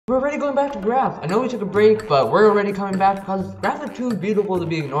We're already going back to graphs. I know we took a break, but we're already coming back because graphs are too beautiful to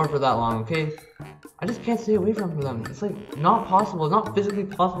be ignored for that long, okay? I just can't stay away from them. It's like not possible, not physically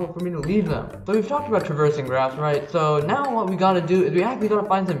possible for me to leave them. So we've talked about traversing graphs, right? So now what we gotta do is we actually gotta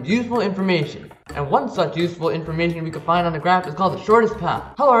find some useful information. And one such useful information we could find on the graph is called the shortest path.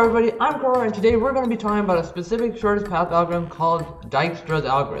 Hello everybody, I'm Cora, and today we're gonna be talking about a specific shortest path algorithm called Dijkstra's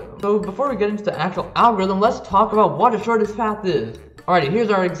algorithm. So before we get into the actual algorithm, let's talk about what a shortest path is. Alrighty, here's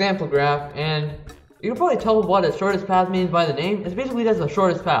our example graph, and you can probably tell what a shortest path means by the name. It's basically just the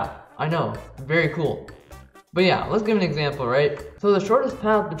shortest path. I know, very cool. But yeah, let's give an example, right? So the shortest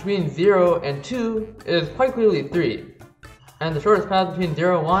path between 0 and 2 is quite clearly 3. And the shortest path between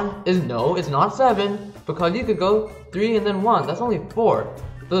 0 and 1 is no, it's not 7, because you could go 3 and then 1, that's only 4.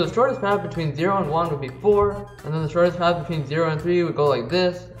 So the shortest path between 0 and 1 would be 4, and then the shortest path between 0 and 3 would go like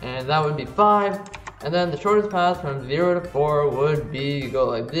this, and that would be 5. And then the shortest path from 0 to 4 would be, you go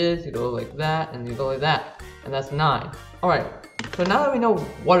like this, you go like that, and you go like that. And that's 9. Alright, so now that we know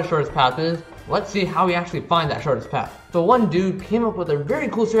what a shortest path is, let's see how we actually find that shortest path. So one dude came up with a very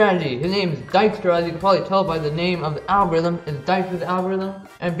cool strategy. His name is Dijkstra, as you can probably tell by the name of the algorithm, is Dijkstra's algorithm.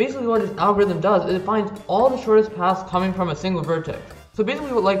 And basically what his algorithm does is it finds all the shortest paths coming from a single vertex. So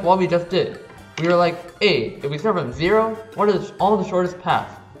basically like what we just did. We were like, hey, if we start from 0, what are all the shortest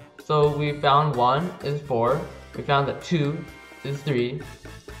paths? So we found 1 is 4, we found that 2 is 3,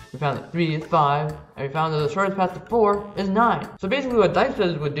 we found that 3 is 5, and we found that the shortest path to 4 is 9. So basically what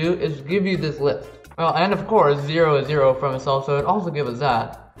Dijkstra would do is give you this list. Well, and of course 0 is 0 from itself, so it also gives us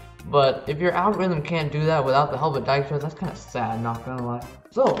that. But if your algorithm can't do that without the help of Dijkstra, that's kind of sad, not gonna lie.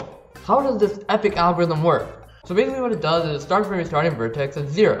 So, how does this epic algorithm work? So basically what it does is it starts from your starting vertex at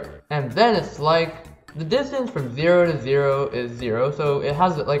 0. And then it's like, the distance from 0 to 0 is 0, so it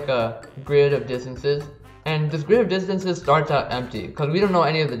has like a grid of distances. And this grid of distances starts out empty, because we don't know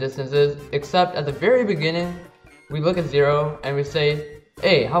any of the distances, except at the very beginning, we look at 0, and we say,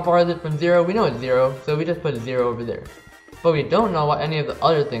 hey, how far is it from 0? We know it's 0, so we just put 0 over there. But we don't know what any of the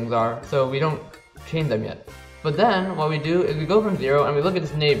other things are, so we don't change them yet. But then, what we do is we go from 0, and we look at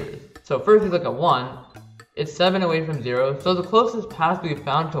its neighbors. So first we look at 1, it's 7 away from 0, so the closest path we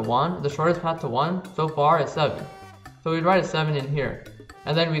found to 1, the shortest path to 1, so far is 7. So we'd write a 7 in here.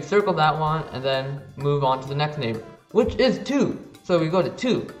 And then we'd circle that one, and then move on to the next neighbor, which is 2. So we go to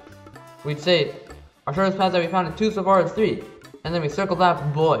 2. We'd say, our shortest path that we found at 2 so far is 3. And then we circle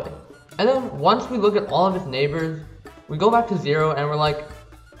that boy. And then once we look at all of its neighbors, we go back to 0, and we're like,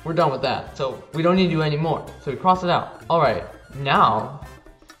 we're done with that. So we don't need you anymore. So we cross it out. Alright, now,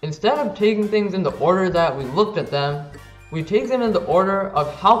 instead of taking things in the order that we looked at them, we take them in the order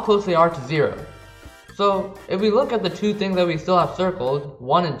of how close they are to 0. So, if we look at the two things that we still have circled,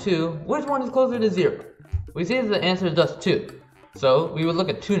 1 and 2, which one is closer to 0? We see that the answer is just 2. So, we would look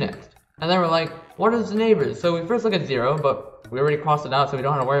at 2 next. And then we're like, what are the neighbors? So we first look at 0, but we already crossed it out, so we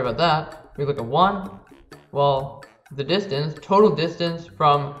don't have to worry about that. We look at 1, well, the distance, total distance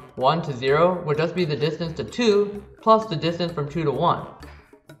from 1 to 0 would just be the distance to 2, plus the distance from 2 to 1.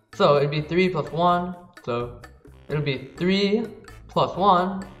 So, it'd be 3 plus 1, so it'll be 3 plus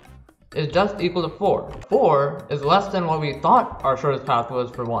 1, is just equal to 4. 4 is less than what we thought our shortest path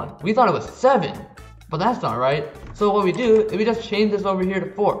was for 1. We thought it was 7, but that's not right. So what we do is we just change this over here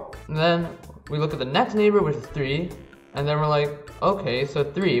to 4. And then we look at the next neighbor, which is 3, and then we're like, okay, so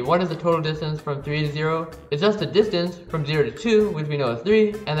 3, what is the total distance from 3 to 0? It's just the distance from 0 to 2, which we know is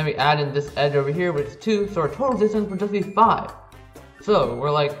 3, and then we add in this edge over here, which is 2, so our total distance would just be 5. So we're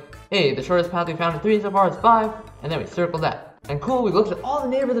like, hey, the shortest path we found at 3 so far is 5, and then we circle that. And cool, we looked at all the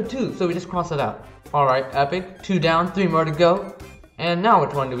neighbors of 2, so we just cross it out. Alright, epic. 2 down, 3 more to go. And now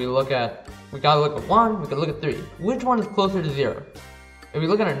which one do we look at? We gotta look at 1, we can look at 3. Which one is closer to 0? If we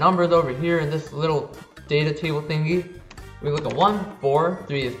look at our numbers over here in this little data table thingy, we look at 1, 4,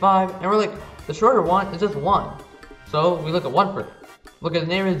 3 is 5, and we're like, the shorter one is just 1. So we look at 1 first. Look at the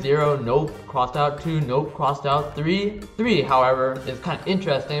neighbor 0, nope, crossed out. 2, nope, crossed out. 3. 3, however, is kind of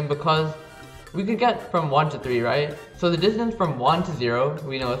interesting because we could get from 1 to 3, right? So the distance from 1 to 0,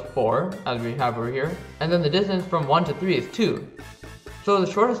 we know is 4, as we have over here. And then the distance from 1 to 3 is 2. So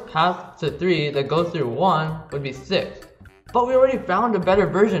the shortest path to 3 that goes through 1 would be 6. But we already found a better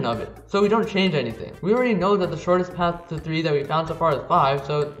version of it, so we don't change anything. We already know that the shortest path to 3 that we found so far is 5,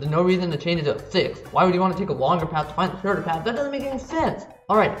 so there's no reason to change it to 6. Why would you want to take a longer path to find the shorter path? That doesn't make any sense.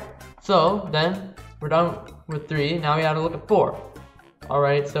 Alright, so then we're done with 3, now we have to look at 4.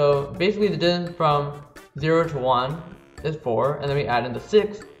 Alright, so basically the distance from 0 to 1 is 4, and then we add in the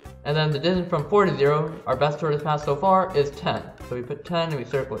 6, and then the distance from 4 to 0, our best shortest path so far, is 10. So we put 10 and we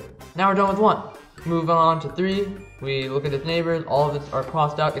circle it. Now we're done with 1. Move on to 3, we look at its neighbors, all of its are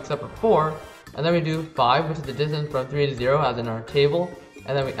crossed out except for 4, and then we do 5, which is the distance from 3 to 0 as in our table,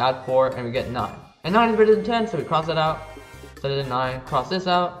 and then we add 4 and we get 9. And 9 is better than 10, so we cross that out, set it in 9, cross this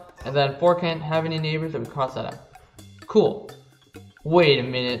out, and then 4 can't have any neighbors, so we cross that out. Cool. Wait a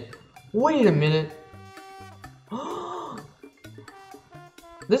minute.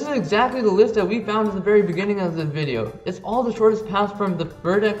 This is exactly the list that we found at the very beginning of this video. It's all the shortest paths from the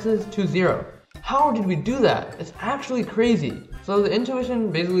vertexes to 0. How did we do that? It's actually crazy. So the intuition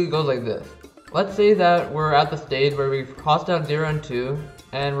basically goes like this. Let's say that we're at the stage where we've crossed out 0 and 2,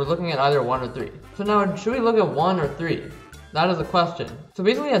 and we're looking at either 1 or 3. So now, should we look at 1 or 3? That is the question. So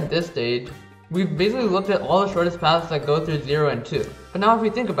basically at this stage, we've basically looked at all the shortest paths that go through 0 and 2. But now if we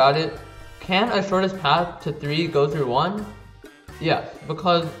think about it, can a shortest path to 3 go through 1? Yes,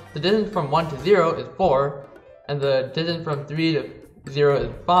 because the distance from 1 to 0 is 4, and the distance from 3 to 0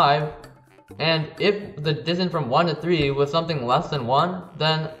 is 5, and if the distance from 1 to 3 was something less than 1,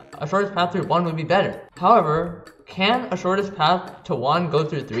 then a shortest path through 1 would be better. However, can a shortest path to 1 go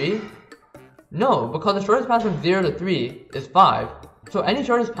through 3? No, because the shortest path from 0 to 3 is 5, so any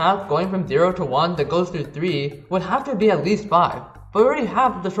shortest path going from 0 to 1 that goes through 3 would have to be at least 5, but we already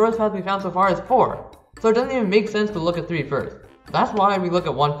have the shortest path we found so far is 4, so it doesn't even make sense to look at 3 first. That's why we look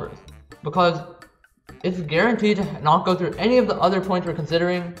at 1 first, because it's guaranteed to not go through any of the other points we're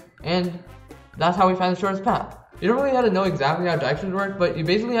considering, and that's how we find the shortest path. You don't really have to know exactly how Dijkstras work, but you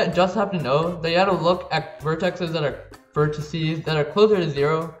basically just have to know that you have to look at vertices that are closer to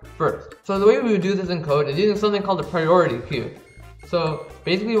 0 first. So the way we would do this in code is using something called a priority queue. So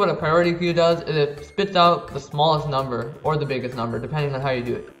basically what a priority queue does is it spits out the smallest number or the biggest number depending on how you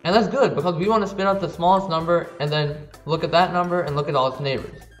do it. And that's good because we want to spit out the smallest number and then look at that number and look at all its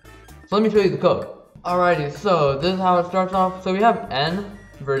neighbors. So let me show you the code. Alrighty, so this is how it starts off. So we have n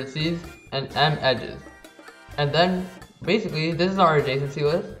vertices and m edges. And then basically this is our adjacency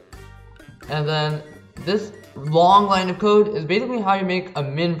list. And then this long line of code is basically how you make a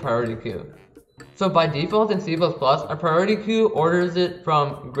min priority queue. So by default in C++, a priority queue orders it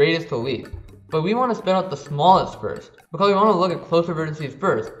from greatest to least. But we want to spit out the smallest first, because we want to look at closer vertices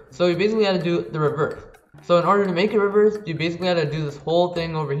first. So we basically had to do the reverse. So in order to make it reverse, you basically had to do this whole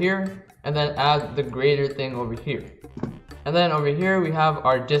thing over here, and then add the greater thing over here. And then over here we have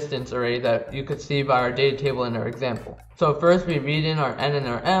our distance array that you could see by our data table in our example. So first we read in our n and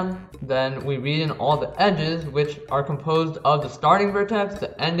our m, then we read in all the edges, which are composed of the starting vertex,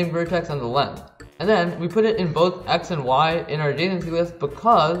 the ending vertex, and the length. And then we put it in both x and y in our adjacency list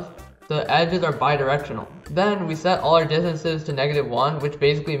because the edges are bidirectional. Then we set all our distances to -1, which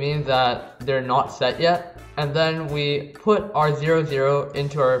basically means that they're not set yet. And then we put our 0, 0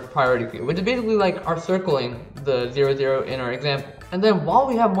 into our priority queue, which is basically like our circling the 0, 0 in our example. And then while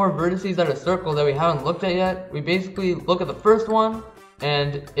we have more vertices that are circled that we haven't looked at yet, we basically look at the first one,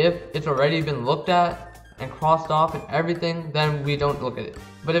 and if it's already been looked at and crossed off and everything, then we don't look at it.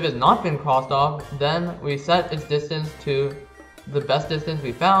 But if it's not been crossed off, then we set its distance to the best distance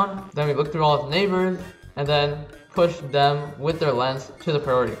we found, then we look through all its neighbors, and then push them with their lengths to the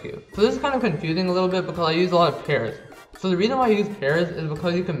priority queue. So this is kind of confusing a little bit because I use a lot of pairs. So the reason why I use pairs is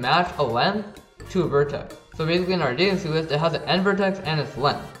because you can match a length to a vertex. So basically in our adjacency list, it has an end vertex and its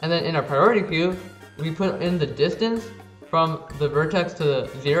length. And then in our priority queue, we put in the distance from the vertex to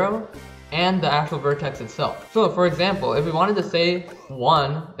 0 and the actual vertex itself. So for example, if we wanted to say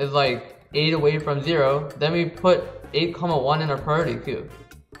 1 is like 8 away from 0, then we put 8, 1 in our priority queue.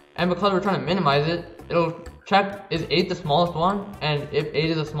 And because we're trying to minimize it, it'll check is 8 the smallest one, and if 8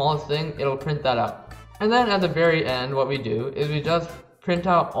 is the smallest thing, it'll print that out. And then at the very end, what we do is we just print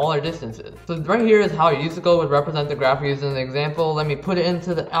out all our distances. So right here is how USACO would represent the graph used in the example. Let me put it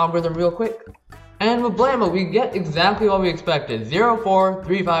into the algorithm real quick. And with blammo, we get exactly what we expected,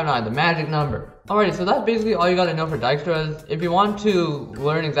 04359, the magic number. Alrighty, so that's basically all you gotta know for Dijkstras. If you want to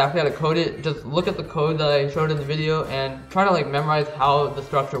learn exactly how to code it, just look at the code that I showed in the video and try to memorize how the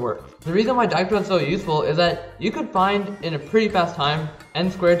structure works. The reason why Dijkstra is so useful is that you could find in a pretty fast time,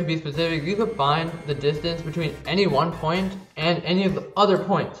 n squared to be specific, you could find the distance between any one point and any of the other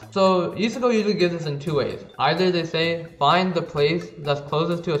points. So USACO usually gives this in two ways. Either they say find the place that's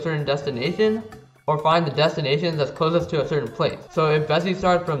closest to a certain destination, or find the destination that's closest to a certain place. So if Bessie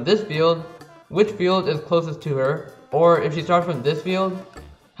starts from this field, which field is closest to her? Or if she starts from this field,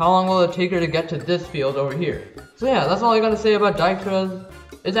 how long will it take her to get to this field over here? So yeah, that's all I gotta say about Dijkstras.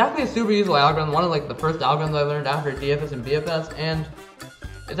 It's actually a super useful algorithm, one of the first algorithms I learned after DFS and BFS, and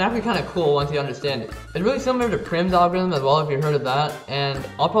It's actually kind of cool once you understand it. It's really similar to Prim's algorithm as well, if you've heard of that, and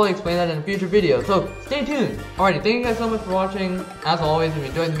I'll probably explain that in a future video, so stay tuned. Alrighty, thank you guys so much for watching. As always, if you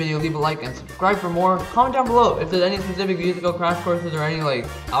enjoyed the video, leave a like and subscribe for more. Comment down below if there's any specific USACO crash courses or any like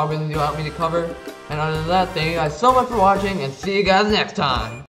algorithms you want me to cover. And other than that, thank you guys so much for watching, and see you guys next time.